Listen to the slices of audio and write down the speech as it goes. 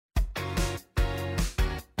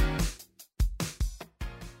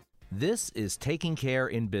This is Taking Care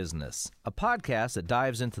in Business, a podcast that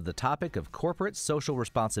dives into the topic of corporate social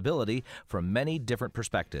responsibility from many different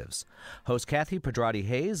perspectives. Host Kathy Pedrati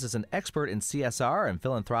Hayes is an expert in CSR and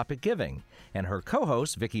philanthropic giving, and her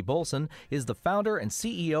co-host, Vicki Bolson, is the founder and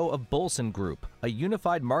CEO of Bolson Group, a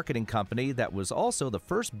unified marketing company that was also the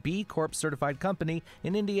first B Corp certified company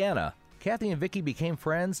in Indiana. Kathy and Vicki became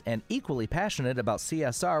friends and equally passionate about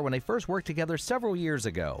CSR when they first worked together several years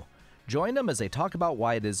ago. Join them as they talk about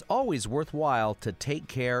why it is always worthwhile to take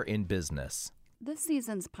care in business. This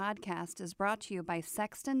season's podcast is brought to you by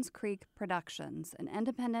Sexton's Creek Productions, an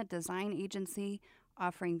independent design agency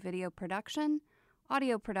offering video production,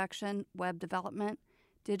 audio production, web development,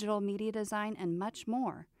 digital media design, and much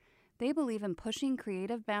more. They believe in pushing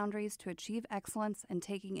creative boundaries to achieve excellence and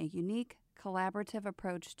taking a unique, collaborative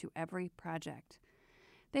approach to every project.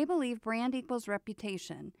 They believe brand equals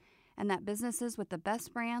reputation, and that businesses with the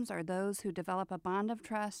best brands are those who develop a bond of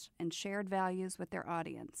trust and shared values with their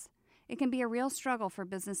audience. It can be a real struggle for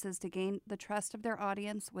businesses to gain the trust of their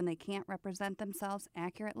audience when they can't represent themselves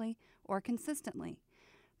accurately or consistently.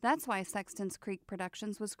 That's why Sexton's Creek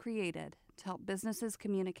Productions was created, to help businesses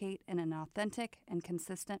communicate in an authentic and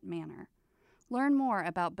consistent manner. Learn more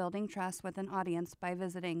about building trust with an audience by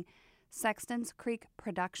visiting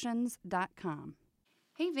sextonscreekproductions.com.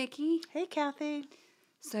 Hey, Vicki. Hey, Kathy.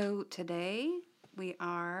 So today we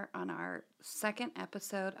are on our second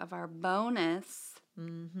episode of our bonus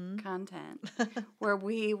content where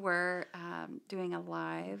we were doing a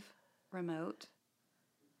live remote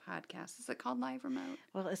podcast. Is it called live remote?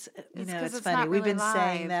 Well, it's funny. We've been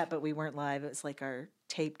saying that, but we weren't live. It's like our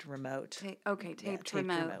taped remote. Taped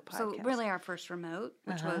remote. So really our first remote,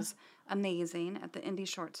 which was amazing at the Indie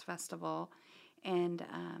Shorts Festival. And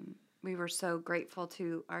we were so grateful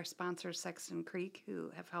to our sponsor, Sexton Creek, who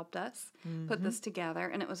have helped us put this together,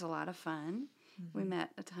 and it was a lot of fun. We met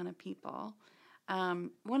a ton of people.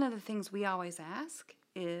 One of the things we always ask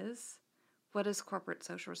is, what does corporate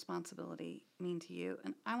social responsibility mean to you?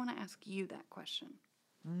 And I want to ask you that question.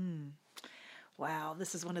 Wow,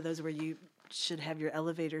 this is one of those where you should have your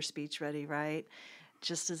elevator speech ready, right?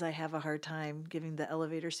 Just as I have a hard time giving the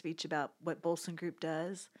elevator speech about what Bolson Group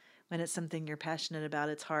does. When it's something you're passionate about,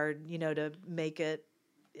 it's hard, to make it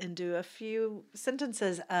into a few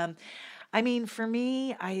sentences. For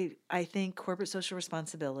me, I think corporate social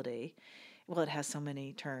responsibility, well, it has so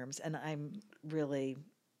many terms, and I'm really,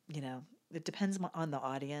 it depends on the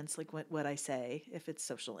audience, like what I say, if it's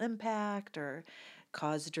social impact or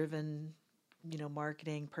cause-driven,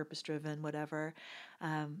 marketing, purpose-driven, whatever.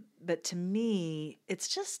 But to me, it's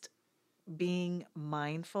just being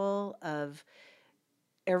mindful of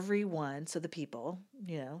everyone, so the people,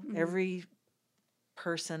 every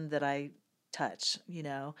person that I touch,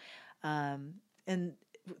 and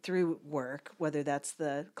through work, whether that's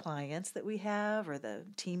the clients that we have or the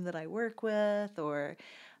team that I work with or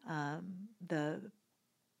the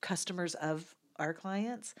customers of our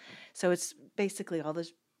clients. So it's basically all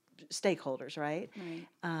those stakeholders, right?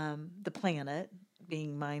 The planet,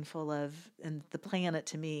 being mindful of, and the planet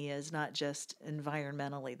to me is not just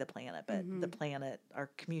environmentally the planet, but the planet, our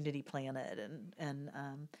community planet, and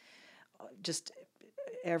just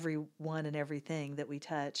everyone and everything that we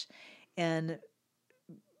touch, and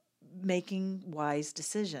making wise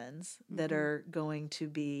decisions that are going to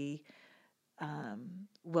be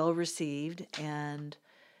well received and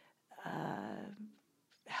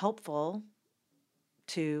helpful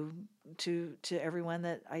to everyone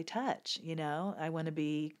that I touch. I want to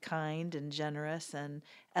be kind and generous and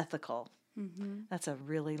ethical. That's a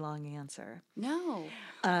really long answer. No.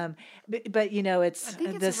 But it's. I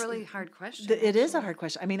think it's a really hard question. It is a hard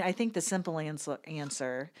question. I think the simple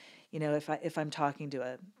answer, if I'm talking to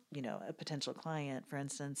a potential client, for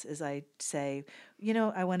instance, is I say,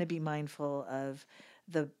 I want to be mindful of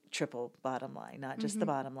the triple bottom line, not just the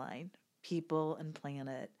bottom line, people and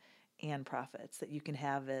planet and profits, that you can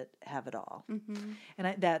have it all.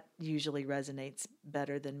 And that usually resonates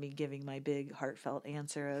better than me giving my big heartfelt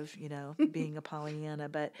answer of, being a Pollyanna.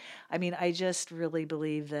 But I just really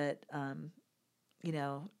believe that,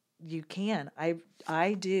 you can.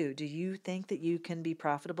 I do. Do you think that you can be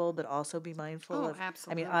profitable but also be mindful of?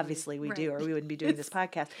 Absolutely. Obviously we do, or we wouldn't be doing this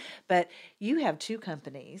podcast. But you have two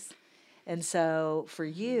companies, and so for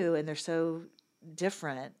you, and they're so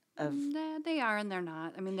different. They are and they're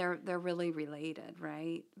not. They're really related,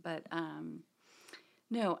 right? But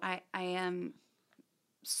no, I'm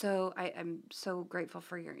so grateful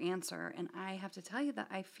for your answer, and I have to tell you that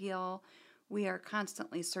I feel we are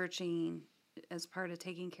constantly searching as part of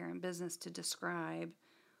taking care in business to describe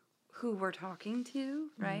who we're talking to,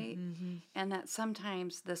 right? And that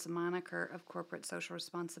sometimes this moniker of corporate social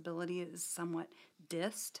responsibility is somewhat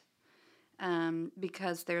dissed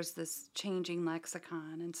because there's this changing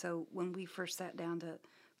lexicon. And so when we first sat down to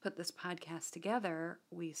put this podcast together,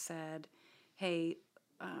 we said, hey,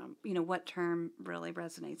 what term really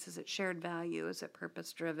resonates? Is it shared value? Is it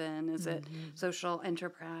purpose-driven? Is it social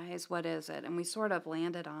enterprise? What is it? And we sort of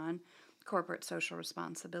landed on corporate social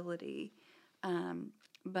responsibility.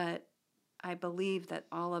 But I believe that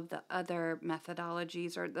all of the other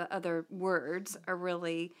methodologies or the other words are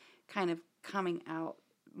really kind of coming out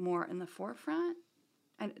more in the forefront.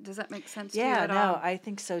 Does that make sense to you at all? Yeah, no, I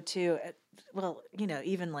think so too. Well,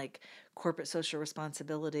 even like corporate social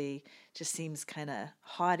responsibility just seems kind of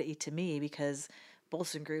haughty to me because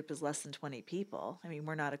Bolson Group is less than 20 people. I mean,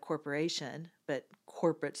 we're not a corporation, but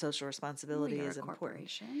corporate social responsibility We are is a important.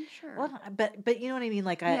 corporation, sure. Well, but you know what I mean?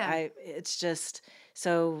 Like Yeah. it's just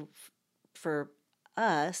so for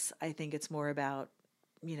us, I think it's more about,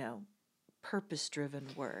 purpose-driven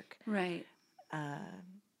work, Right.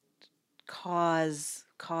 causal.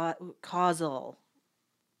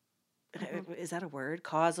 Is that a word?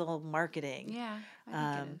 Causal marketing. Yeah,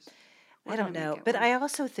 I think it is. I don't know, but I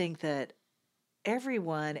also think that every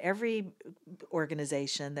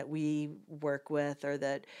organization that we work with, or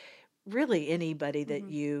that really anybody that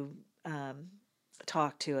you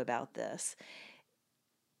talk to about this,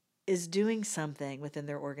 is doing something within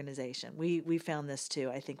their organization. We found this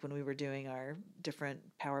too, I think, when we were doing our different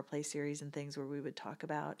Power Play series and things where we would talk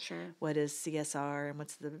about what is CSR and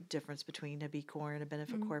what's the difference between a B Corp and a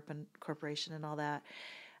benefit corporation and all that.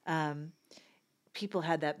 People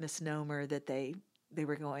had that misnomer that they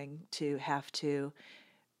were going to have to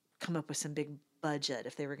come up with some big budget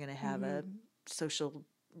if they were going to have a social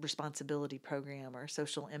responsibility program or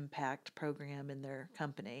social impact program in their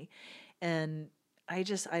company. And I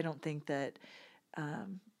don't think that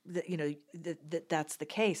that's the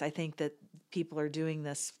case. I think that people are doing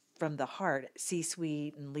this from the heart.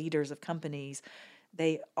 C-suite and leaders of companies,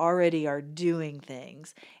 they already are doing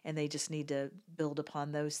things, and they just need to build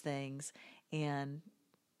upon those things and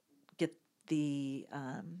get the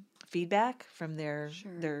feedback from their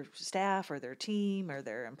staff or their team or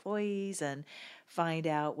their employees, and find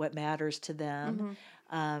out what matters to them,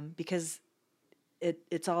 because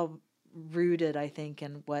it's all rooted, I think,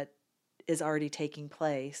 in what is already taking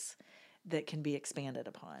place that can be expanded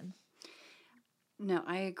upon. No,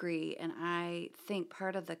 I agree. And I think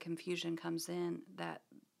part of the confusion comes in that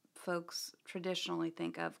folks traditionally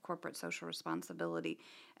think of corporate social responsibility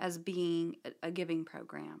as being a giving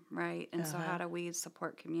program, right? And so how do we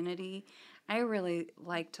support community? I really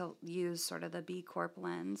like to use sort of the B Corp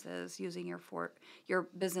lens as using your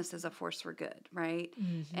business as a force for good, right?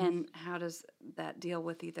 And how does that deal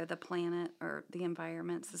with either the planet or the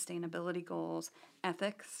environment, sustainability goals,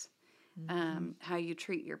 ethics, how you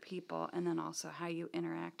treat your people, and then also how you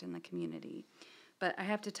interact in the community. But I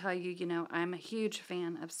have to tell you, I'm a huge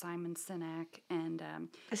fan of Simon Sinek, and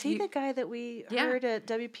is he the guy that we heard at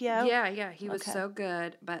WPO? Yeah, he was so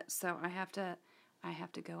good. But so I have to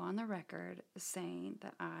go on the record saying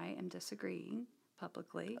that I am disagreeing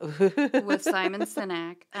publicly with Simon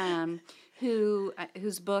Sinek, whose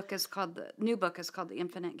new book is called The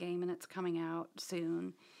Infinite Game, and it's coming out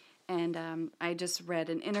soon. And I just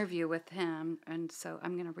read an interview with him, and so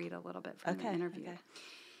I'm going to read a little bit from the interview. Okay.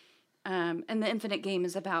 And The Infinite Game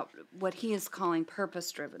is about what he is calling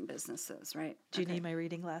purpose-driven businesses, right? Do you need my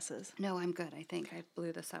reading glasses? No, I'm good. I think I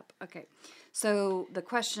blew this up. Okay. So the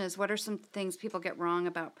question is, what are some things people get wrong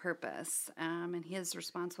about purpose? And his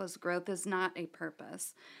response was, growth is not a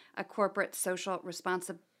purpose. A corporate social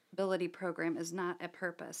responsibility program is not a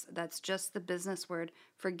purpose. That's just the business word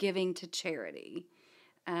for giving to charity.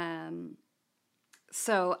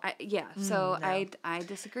 So I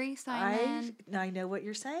disagree, Simon. I know what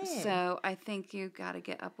you're saying. So I think you got to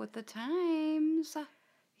get up with the times.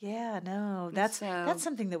 Yeah, no, that's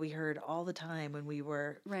something that we heard all the time when we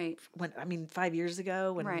were 5 years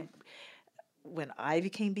ago when I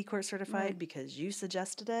became B Corp certified because you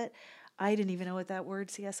suggested it. I didn't even know what that word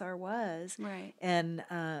CSR was. Right. And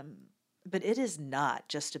but it is not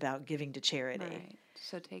just about giving to charity. Right.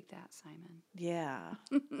 So take that, Simon. Yeah.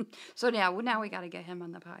 So now we got to get him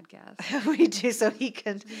on the podcast. We do, so he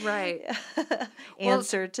can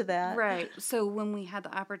answer to that. Right. So when we had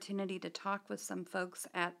the opportunity to talk with some folks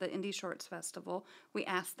at the Indie Shorts Festival, we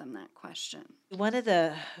asked them that question. One of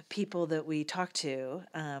the people that we talked to,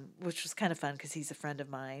 which was kind of fun because he's a friend of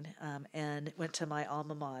mine, and went to my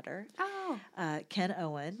alma mater. Oh. Ken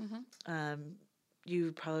Owen.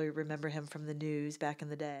 You probably remember him from the news back in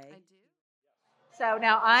the day. I do. So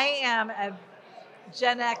now I am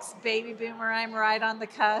Gen X baby boomer. I'm right on the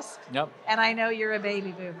cusp. Yep. And I know you're a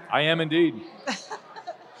baby boomer. I am indeed.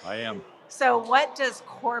 I am. So what does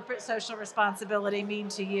corporate social responsibility mean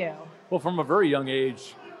to you? Well, from a very young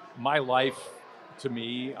age, my life, to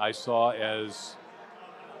me, I saw as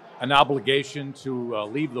an obligation to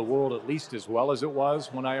leave the world at least as well as it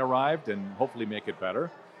was when I arrived and hopefully make it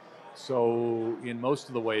better. So in most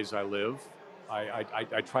of the ways I live,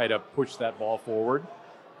 I try to push that ball forward.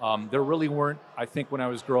 There really weren't, I think when I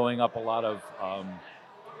was growing up, a lot of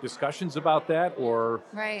discussions about that or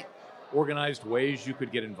Right. organized ways you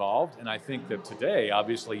could get involved. And I think that today,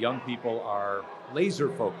 obviously, young people are laser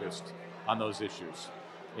focused on those issues.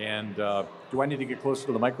 And do I need to get closer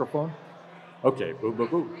to the microphone? Okay, boo, boo,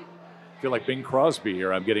 boo. I feel like Bing Crosby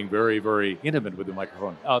here. I'm getting very, very intimate with the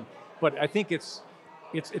microphone. But I think it's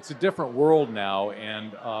a different world now.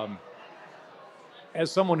 And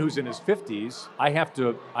as someone who's in his 50s, I have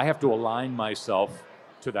to align myself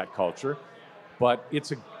to that culture. But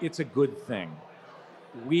it's a good thing.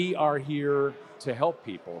 We are here to help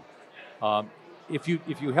people. If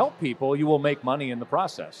you help people, you will make money in the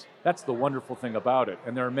process. That's the wonderful thing about it.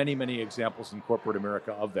 And there are many, many examples in corporate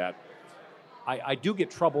America of that. I do get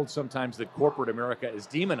troubled sometimes that corporate America is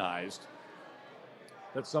demonized,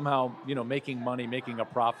 that somehow, making money, making a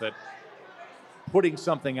profit, putting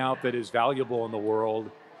something out that is valuable in the world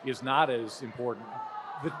is not as important.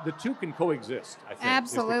 The two can coexist, I think.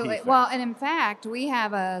 Absolutely. Well, and in fact, we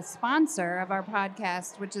have a sponsor of our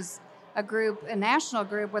podcast, which is a national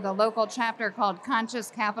group with a local chapter called Conscious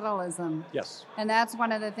Capitalism. Yes. And that's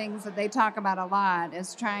one of the things that they talk about a lot,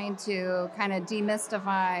 is trying to kind of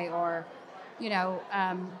demystify or,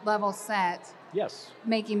 level set. Yes.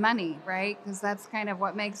 Making money, right? Because that's kind of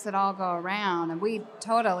what makes it all go around. And we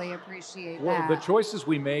totally appreciate that. Well, the choices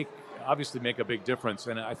we make obviously make a big difference.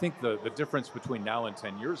 And I think the difference between now and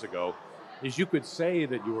 10 years ago is you could say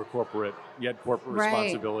that you were corporate, you had corporate Right.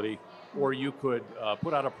 responsibility, or you could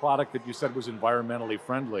put out a product that you said was environmentally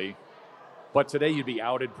friendly. But today you'd be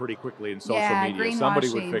outed pretty quickly in social media. Somebody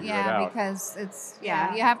would figure it out. Because it's, you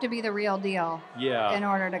have to be the real deal in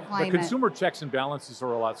order to claim the consumer checks and balances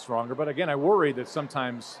are a lot stronger. But again, I worry that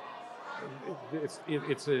sometimes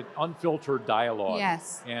it's an unfiltered dialogue.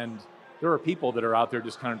 Yes. And there are people that are out there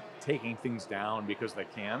just kind of taking things down because they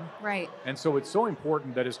can. Right. And so it's so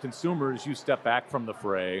important that as consumers, you step back from the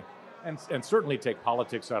fray and certainly take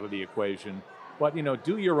politics out of the equation. But,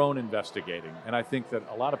 do your own investigating. And I think that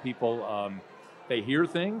a lot of people, they hear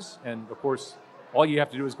things. And, of course, all you have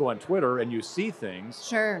to do is go on Twitter and you see things.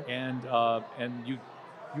 Sure. And you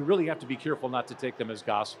really have to be careful not to take them as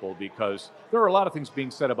gospel, because there are a lot of things being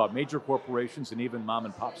said about major corporations and even mom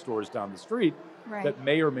and pop stores down the street that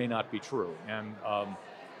may or may not be true. And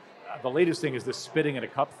the latest thing is this spitting in a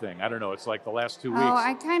cup thing. I don't know. It's like the last 2 weeks. Oh,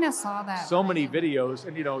 I kind of saw that. So many videos.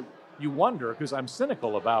 And, you wonder, because I'm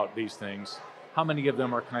cynical about these things, how many of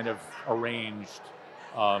them are kind of arranged.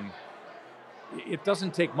 It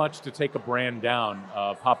doesn't take much to take a brand down.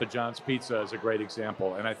 Papa John's Pizza is a great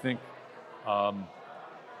example. And I think,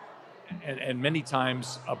 and many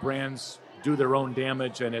times brands do their own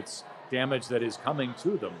damage, and it's damage that is coming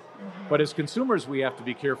to them. Mm-hmm. But as consumers, we have to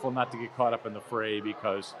be careful not to get caught up in the fray,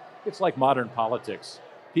 because it's like modern politics.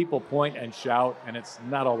 People point and shout, and it's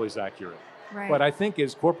not always accurate. Right. But I think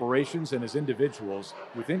as corporations and as individuals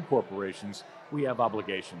within corporations, we have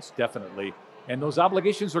obligations, definitely. And those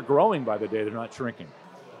obligations are growing by the day, they're not shrinking.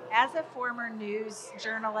 As a former news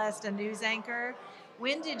journalist and news anchor,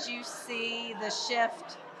 when did you see the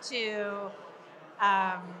shift to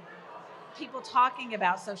people talking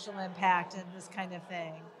about social impact and this kind of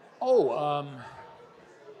thing?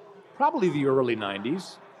 Probably the early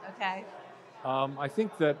 90s. Okay. I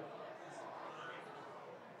think that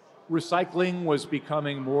recycling was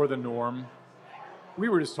becoming more the norm. We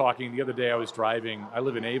were just talking the other day. I was driving. I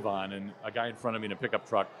live in Avon, and a guy in front of me in a pickup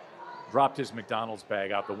truck dropped his McDonald's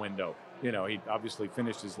bag out the window. He obviously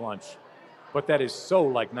finished his lunch, but that is so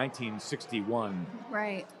like 1961.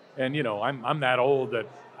 Right. And I'm that old that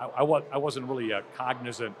I wasn't really a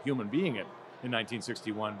cognizant human being in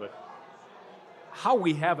 1961. But how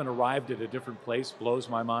we haven't arrived at a different place blows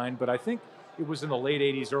my mind. But I think it was in the late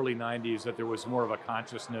 80s, early 90s that there was more of a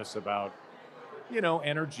consciousness about,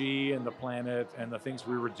 energy and the planet and the things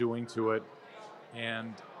we were doing to it.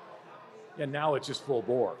 And now it's just full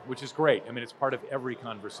bore, which is great. I mean, it's part of every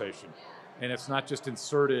conversation. And it's not just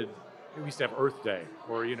inserted. We used to have Earth Day,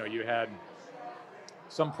 or, you had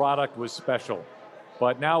some product was special.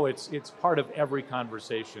 But now it's part of every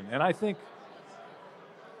conversation. And I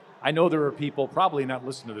know there are people probably not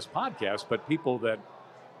listening to this podcast, but people that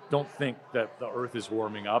don't think that the Earth is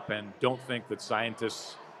warming up and don't think that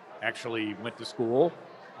scientists actually went to school.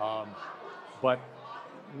 But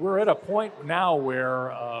we're at a point now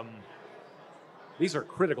where these are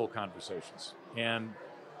critical conversations, and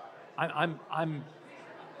I'm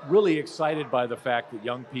really excited by the fact that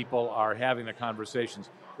young people are having the conversations.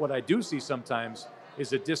 What I do see sometimes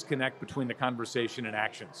is a disconnect between the conversation and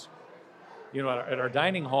actions. You know, at our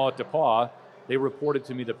dining hall at DePauw, they reported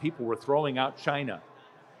to me that people were throwing out china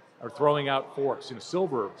or throwing out forks,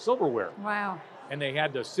 silverware. Wow. And they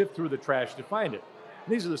had to sift through the trash to find it.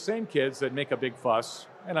 And these are the same kids that make a big fuss,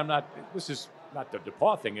 and this is not the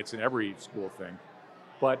DePauw thing, it's in every school thing.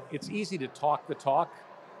 But it's easy to talk the talk,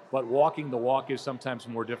 but walking the walk is sometimes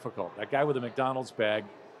more difficult. That guy with a McDonald's bag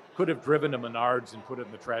could have driven to Menards and put it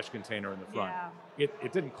in the trash container in the front. Yeah.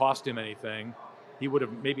 It didn't cost him anything. He would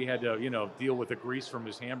have maybe had to, deal with the grease from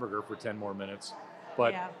his hamburger for 10 more minutes.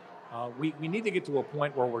 But we need to get to a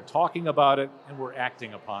point where we're talking about it and we're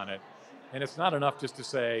acting upon it. And it's not enough just to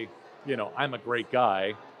say, I'm a great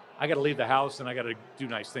guy. I got to leave the house and I got to do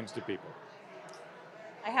nice things to people.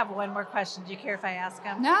 I have one more question. Do you care if I ask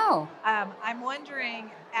him? No. I'm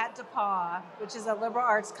wondering, at DePauw, which is a liberal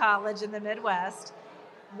arts college in the Midwest,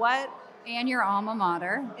 And your alma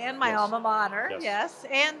mater. And my Yes. alma mater, Yes. yes.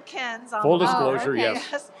 And Ken's alma Full mater. disclosure, okay.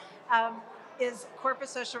 yes. Is corporate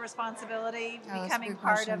social responsibility that's a becoming good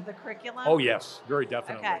part question. of the curriculum? Oh, yes, very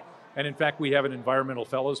definitely. Okay. And in fact, we have an environmental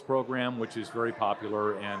fellows program, which is very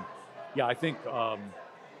popular. And yeah, I think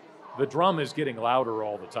the drum is getting louder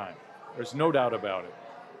all the time. There's no doubt about it.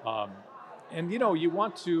 And you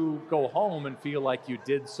want to go home and feel like you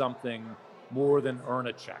did something more than earn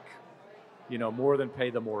a check, more than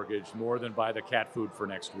pay the mortgage, more than buy the cat food for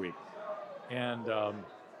next week. And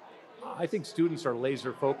I think students are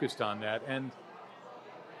laser focused on that. And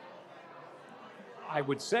I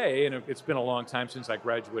would say, and it's been a long time since I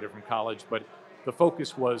graduated from college, but the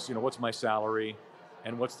focus was, what's my salary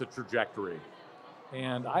and what's the trajectory?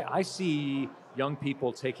 And I see young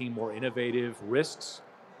people taking more innovative risks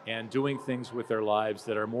and doing things with their lives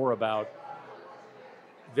that are more about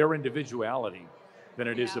their individuality than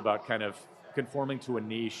it is about kind of conforming to a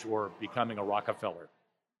niche or becoming a Rockefeller.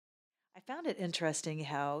 I found it interesting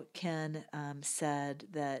how Ken said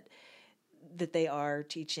that they are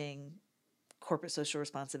teaching corporate social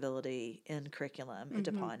responsibility in curriculum at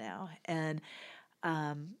DePauw now. And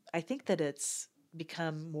I think that it's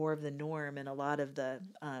become more of the norm in a lot of the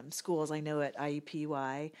schools. I know at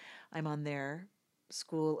IUPUI, I'm on their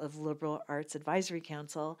School of Liberal Arts Advisory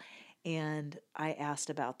Council, and I asked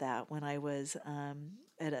about that when I was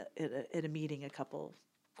at a meeting a couple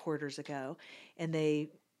quarters ago, and they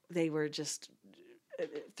were just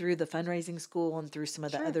through the fundraising school and through some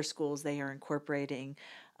of the other schools, they are incorporating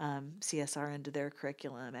CSR into their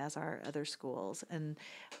curriculum, as are other schools. And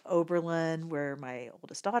Oberlin, where my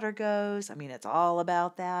oldest daughter goes, it's all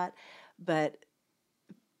about that. But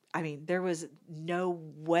there was no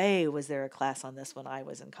way was there a class on this when I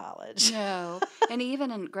was in college. No. And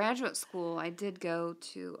even in graduate school, I did go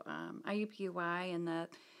to IUPUI and the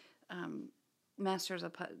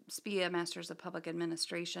SPIA Masters of Public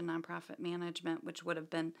Administration, Nonprofit Management, which would have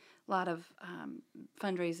been a lot of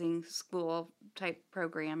fundraising school type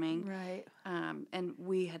programming. Right. And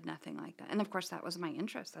we had nothing like that. And of course, that was my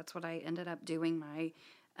interest. That's what I ended up doing my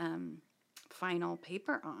final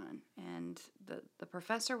paper on. And the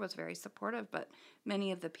professor was very supportive, but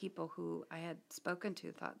many of the people who I had spoken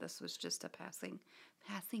to thought this was just a passing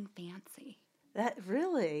fancy. That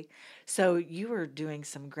really? So you were doing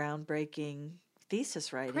some groundbreaking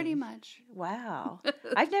thesis writing. Pretty much. Wow.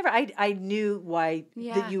 I knew why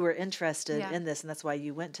that you were interested in this, and that's why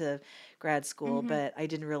you went to grad school, but I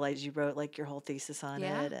didn't realize you wrote like your whole thesis on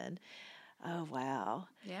it. And oh, wow.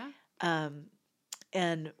 Yeah.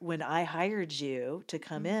 And when I hired you to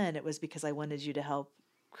come in, it was because I wanted you to help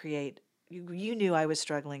create, you knew I was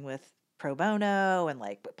struggling with pro bono and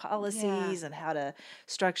like policies and how to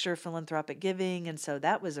structure philanthropic giving. And so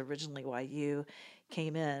that was originally why you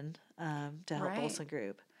came in to help Olson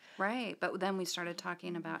Group. Right. But then we started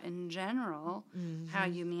talking about, in general, how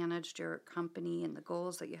you managed your company and the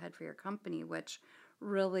goals that you had for your company, which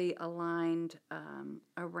really aligned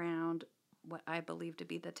around what I believe to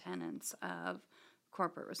be the tenets of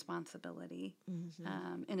corporate responsibility.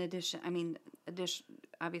 In addition,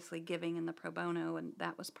 obviously giving in the pro bono, and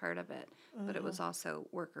that was part of it, but it was also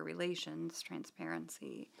worker relations,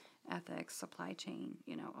 transparency, ethics, supply chain,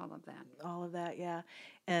 all of that. All of that, yeah.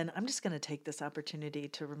 And I'm just going to take this opportunity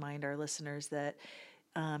to remind our listeners that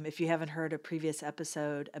if you haven't heard a previous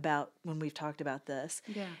episode about when we've talked about this,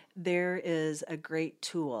 there is a great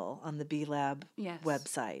tool on the B-Lab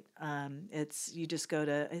website. You just go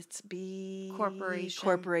to, it's Corporation.net.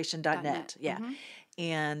 corporation.net. Yeah.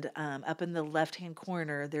 And up in the left-hand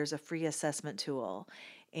corner, there's a free assessment tool,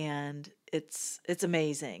 and it's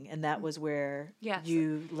amazing. And that was where Yes.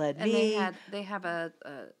 you led And me. they have a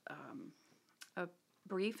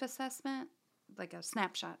brief assessment, like a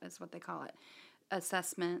snapshot is what they call it,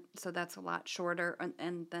 assessment. So that's a lot shorter,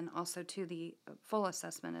 and then also too the full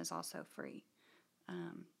assessment is also free.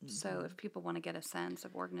 So if people want to get a sense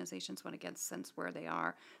of organizations, want to get a sense where they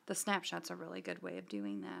are, the snapshot's a really good way of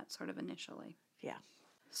doing that sort of initially. Yeah.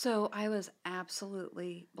 So I was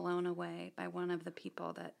absolutely blown away by one of the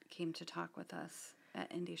people that came to talk with us at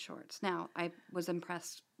Indie Shorts. Now, I was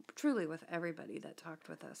impressed truly with everybody that talked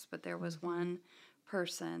with us, but there was one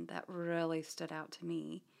person that really stood out to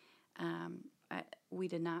me. We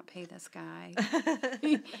did not pay this guy.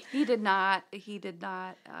 He did not.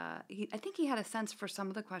 I think he had a sense for some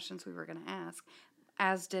of the questions we were going to ask,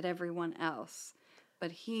 as did everyone else.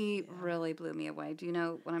 But he really blew me away. Do you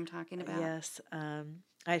know what I'm talking about? Yes.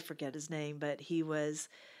 I forget his name, but he was,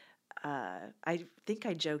 I think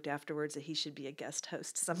I joked afterwards that he should be a guest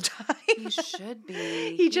host sometime. He should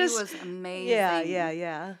be. He was amazing.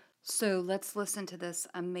 Yeah. So let's listen to this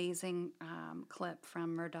amazing clip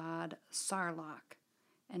from Mehrdad Sarlak,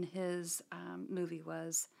 and his movie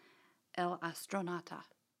was El Astronauta.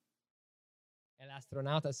 El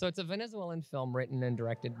Astronauta. So it's a Venezuelan film written and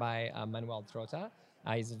directed by Manuel Trota.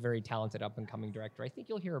 He's a very talented up-and-coming director. I think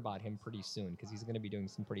you'll hear about him pretty soon because he's going to be doing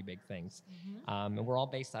some pretty big things. And we're all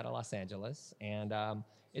based out of Los Angeles. And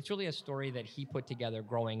it's really a story that he put together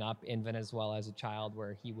growing up in Venezuela as a child,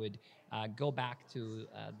 where he would go back to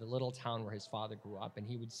the little town where his father grew up, and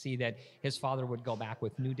he would see that his father would go back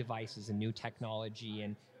with new devices and new technology,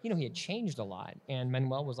 and he had changed a lot. And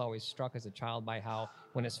Manuel was always struck as a child by how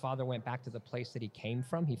when his father went back to the place that he came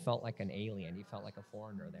from, he felt like an alien. He felt like a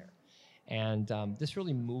foreigner there. And this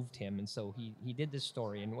really moved him, and so he did this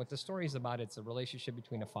story. And what the story is about, it's a relationship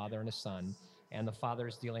between a father and a son, and the father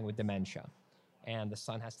is dealing with dementia. And the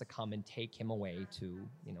son has to come and take him away to,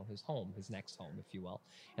 his home, his next home, if you will.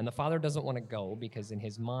 And the father doesn't want to go because in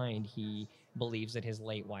his mind, he believes that his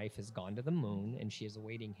late wife has gone to the moon and she is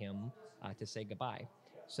awaiting him to say goodbye.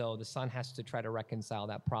 So the son has to try to reconcile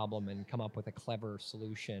that problem and come up with a clever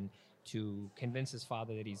solution to convince his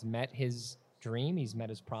father that he's met his dream, he's met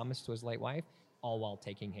his promise to his late wife, all while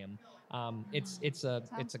taking him. It's a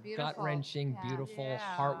gut-wrenching, beautiful,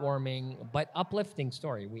 heartwarming, but uplifting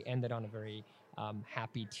story. We ended on a very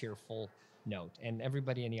happy, tearful note, and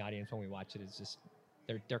everybody in the audience when we watch it is just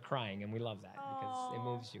they're crying, and we love that because it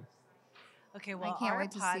moves you. Okay, well, can't our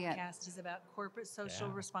wait to see it. podcast is about corporate social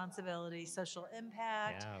responsibility, social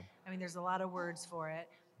impact. I mean, there's a lot of words for it.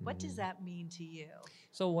 What does that mean to you?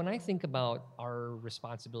 So when I think about our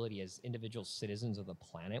responsibility as individual citizens of the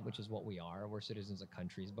planet, which is what we are, we're citizens of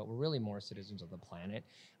countries, but we're really more citizens of the planet.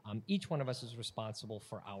 Each one of us is responsible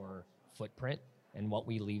for our footprint and what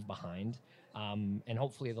we leave behind. And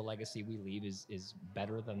hopefully the legacy we leave is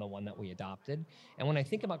better than the one that we adopted. And when I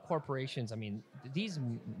think about corporations, I mean, these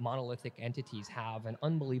monolithic entities have an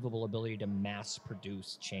unbelievable ability to mass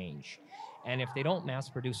produce change. And if they don't mass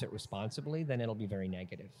produce it responsibly, then it'll be very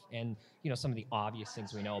negative. And, some of the obvious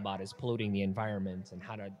things we know about is polluting the environment and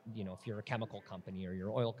how to, if you're a chemical company or you're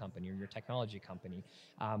an oil company or you're a technology company,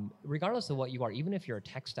 regardless of what you are, even if you're a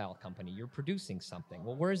textile company, you're producing something.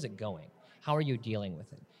 Well, where is it going? How are you dealing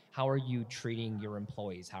with it? How are you treating your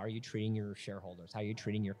employees? How are you treating your shareholders? How are you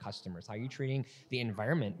treating your customers? How are you treating the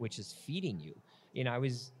environment, which is feeding you?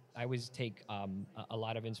 I always take a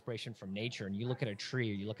lot of inspiration from nature, and you look at a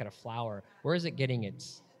tree or you look at a flower, where is it getting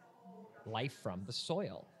its life from? The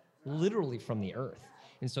soil, literally from the earth.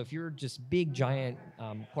 And so if you're just big, giant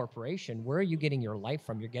corporation, where are you getting your life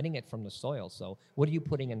from? You're getting it from the soil. So what are you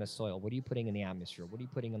putting in the soil? What are you putting in the atmosphere? What are you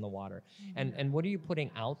putting in the water? And what are you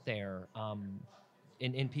putting out there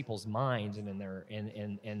in people's minds and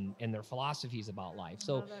in their philosophies about life?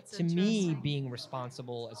 So to me, being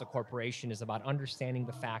responsible as a corporation is about understanding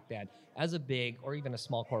the fact that as a big or even a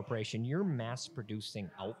small corporation, you're mass producing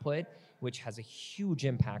output, which has a huge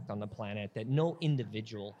impact on the planet that no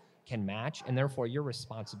individual can match, and therefore your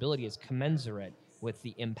responsibility is commensurate with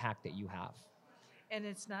the impact that you have. And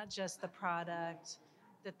it's not just the product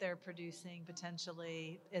that they're producing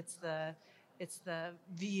potentially, it's the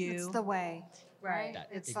view. It's the way, right?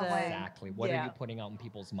 It's exactly. What are you putting out in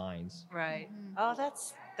people's minds? Right. Oh,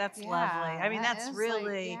 that's lovely. I mean, that's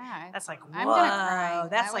really, that's like, whoa, I'm gonna cry.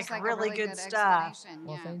 That's like really good stuff.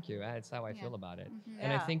 Well, thank you. That's how I feel about it.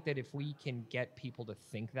 And I think that if we can get people to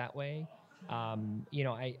think that way,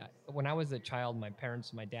 When I was a child, my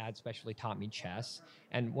dad especially taught me chess.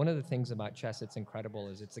 And one of the things about chess that's incredible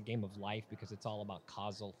is it's a game of life because it's all about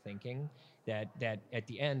causal thinking. That at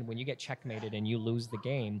the end, when you get checkmated and you lose the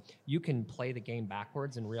game, you can play the game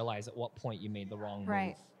backwards and realize at what point you made the wrong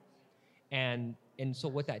Right. move. And so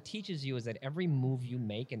what that teaches you is that every move you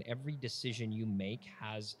make and every decision you make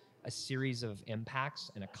has a series of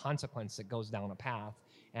impacts and a consequence that goes down a path.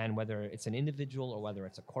 And whether it's an individual or whether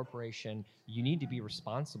it's a corporation, you need to be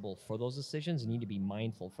responsible for those decisions. You need to be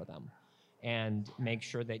mindful for them and make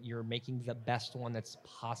sure that you're making the best one that's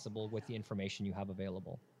possible with the information you have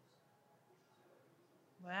available.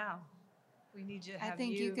 Wow. We need to I have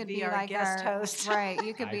think you could be be our like guest our host. right.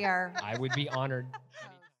 You could be our. I would be honored.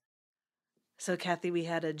 So, Kathy, we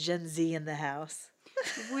had a Gen Z in the house,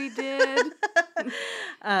 We did.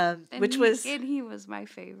 And which was, he was my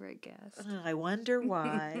favorite guest. I wonder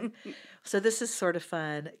why. So this is sort of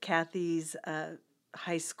fun. Kathy's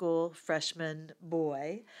high school freshman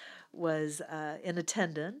boy was in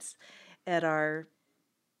attendance at our,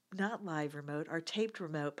 not live remote, our taped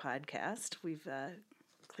remote podcast. We've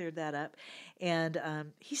cleared that up. And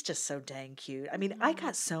he's just so dang cute. I mean, I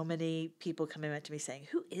got so many people coming up to me saying,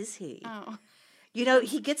 who is he? Oh, You know,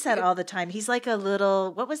 he gets that all the time. He's like a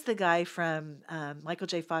little, what was the guy from Michael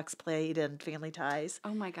J. Fox played in Family Ties?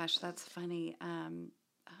 oh my gosh, that's funny.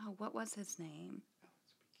 What was his name?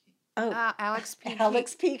 Oh, Alex P.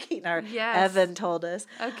 Alex P. Keaton. Yes. Evan told us.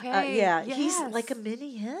 Okay. Yeah, yes. he's like a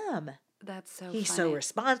mini him. That's so. He's funny. so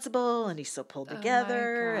responsible and he's so pulled Oh my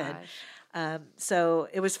together. gosh. And so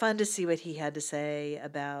it was fun to see what he had to say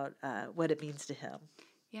about what it means to him.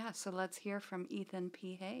 Yeah. So let's hear from Ethan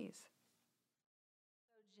P. Hayes.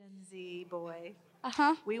 Gen Z boy.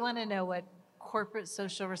 Uh-huh. We want to know what corporate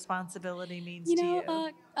social responsibility means You to know,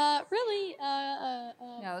 you. really,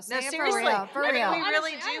 No, say No, it seriously. for real. For I mean, real. we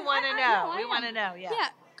really Honestly, do I- want to I know. know, We I want to am. know. Yeah.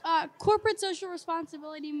 yeah, corporate social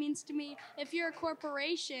responsibility means to me, if you're a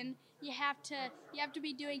corporation, you have to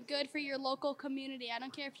be doing good for your local community. I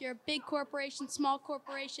don't care if you're a big corporation, small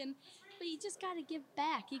corporation, but you just got to give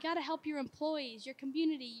back. You got to help your employees, your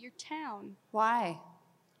community, your town. Why?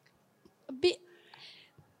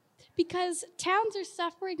 Because towns are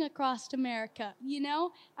suffering across America, you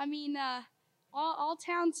know? I mean, all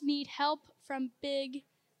towns need help from big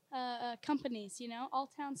companies, you know? All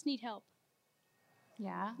towns need help.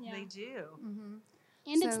 Yeah. Yeah. They do. Mm-hmm.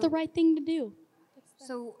 And it's So- the right thing to do.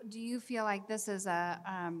 So, do you feel like this is a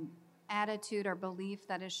attitude or belief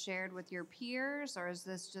that is shared with your peers, or is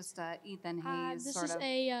this just a Ethan Hayes This sort is of?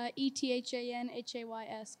 a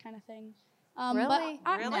ETHANHAYS kind of thing. Really?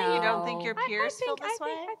 Really? You don't think No. your peers feel this way?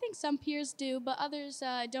 I think some peers do, but others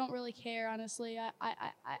don't really care. Honestly,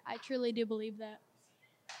 I truly do believe that.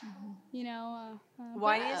 You know.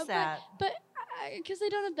 Why is that? But because they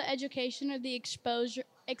don't have the education or the exposure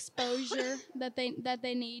that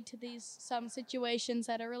they need to some situations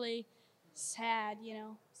that are really sad. You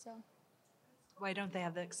know. So. Why don't they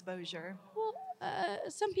have the exposure? Well,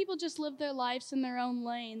 some people just live their lives in their own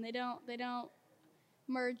lane. They don't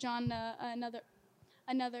merge on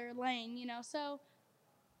another lane, you know. So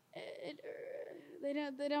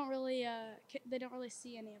they don't really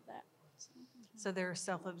see any of that. So they're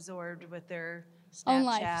self-absorbed with their Own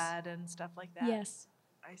lives. Snapchat and stuff like that. Yes,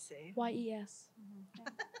 I see. YES.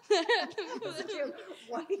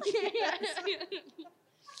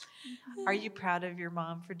 Are you proud of your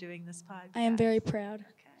mom for doing this podcast? I am very proud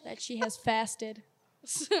that she has fasted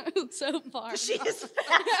so far. She is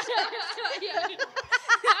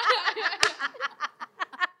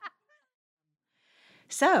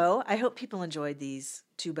So I hope people enjoyed these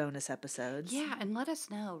 2 bonus episodes. Yeah, and let us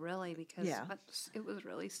know, really, because Yeah. it was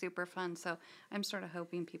really super fun. So I'm sort of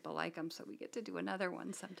hoping people like them, so we get to do another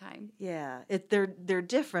one sometime. Yeah, they're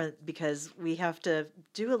different because we have to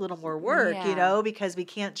do a little more work, you Yeah. know, because we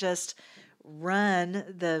can't just run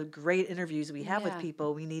the great interviews we have with Yeah.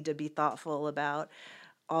 people. We need to be thoughtful about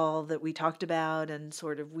all that we talked about and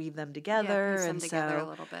sort of weave them Yeah, together. piece them And together a so,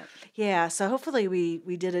 little bit. yeah, so hopefully we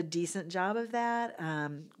did a decent job of that.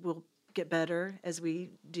 We'll get better as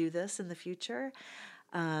we do this in the future.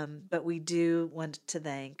 But we do want to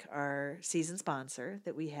thank our season sponsor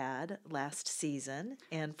that we had last season.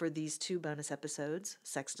 And for these 2 bonus episodes,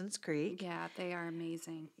 Sexton's Creek. Yeah, they are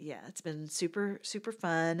amazing. Yeah, it's been super, super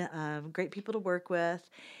fun. Great people to work with.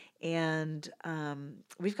 And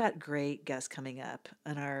we've got great guests coming up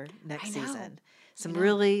in our next I know. season. Some know.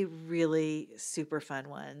 really, really super fun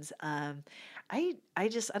ones. I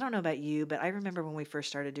don't know about you, but I remember when we first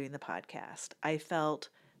started doing the podcast, I felt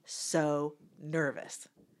so nervous.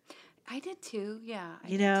 I did too. Yeah. I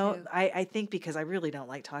You did know, too. I think because I really don't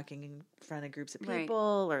like talking in front of groups of Right.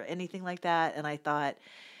 people or anything like that. And I thought,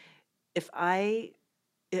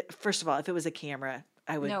 first of all, if it was a camera,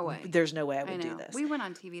 No way. there's no way I I would know. do this. We went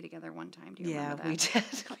on TV together one time. Do you Yeah, remember that? we did.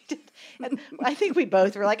 We did. And I think we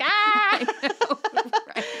both were like, ah! Right.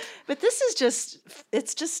 But this is just,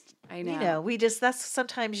 it's just, I know. you know, that's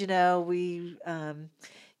sometimes, you know, we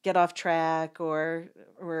get off track or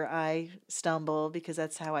I stumble because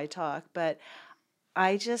that's how I talk. But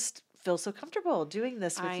I just feel so comfortable doing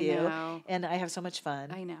this with I you. know. And I have so much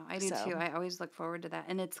fun. I know. I do So- too. I always look forward to that.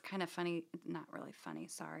 And it's kind of funny, not really funny,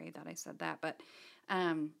 sorry that I said that, but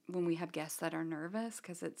when we have guests that are nervous,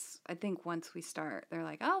 because I think once we start, they're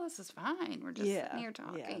like, oh, this is fine. We're just sitting here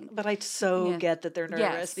talking. But I so Yeah. get that they're nervous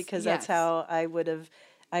Yes, because that's yes. how I would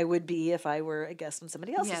be if I were a guest on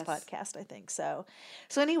somebody else's Yes. podcast, I think. So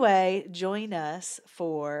anyway, join us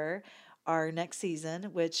for our next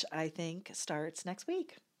season, which I think starts next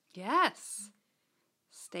week. Yes.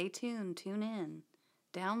 Stay tuned. Tune in.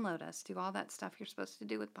 Download us. Do all that stuff you're supposed to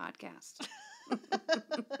do with podcasts.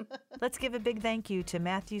 Let's give a big thank you to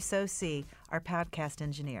Matthew Sosi, our podcast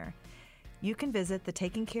engineer. You can visit the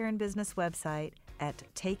Taking Care in Business website at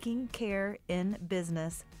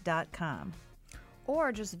takingcareinbusiness.com.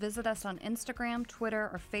 Or just visit us on Instagram, Twitter,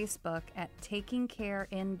 or Facebook at Taking Care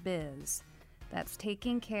in Biz. That's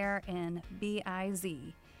Taking Care in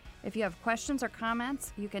B-I-Z. If you have questions or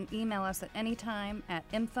comments, you can email us at any time at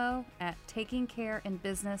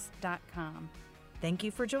info@takingcareinbusiness.com. Thank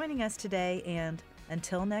you for joining us today, and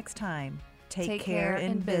until next time, take Take care care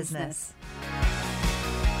in in business.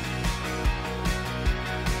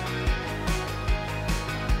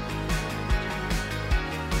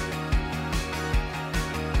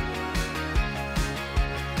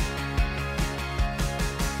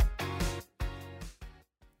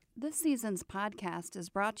 This season's podcast is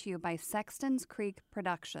brought to you by Sexton's Creek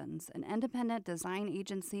Productions, an independent design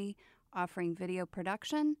agency offering video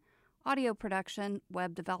production, audio production,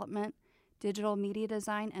 web development, digital media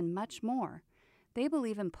design, and much more. They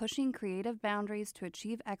believe in pushing creative boundaries to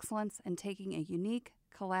achieve excellence and taking a unique,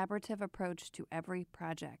 collaborative approach to every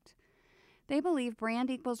project. They believe brand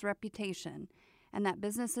equals reputation, and that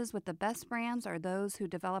businesses with the best brands are those who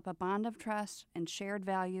develop a bond of trust and shared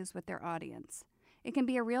values with their audience. It can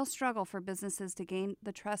be a real struggle for businesses to gain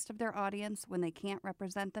the trust of their audience when they can't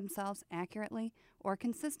represent themselves accurately or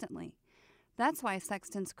consistently. That's why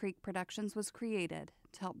Sexton's Creek Productions was created,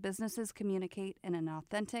 to help businesses communicate in an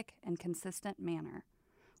authentic and consistent manner.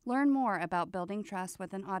 Learn more about building trust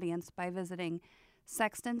with an audience by visiting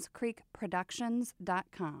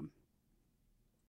sextonscreekproductions.com.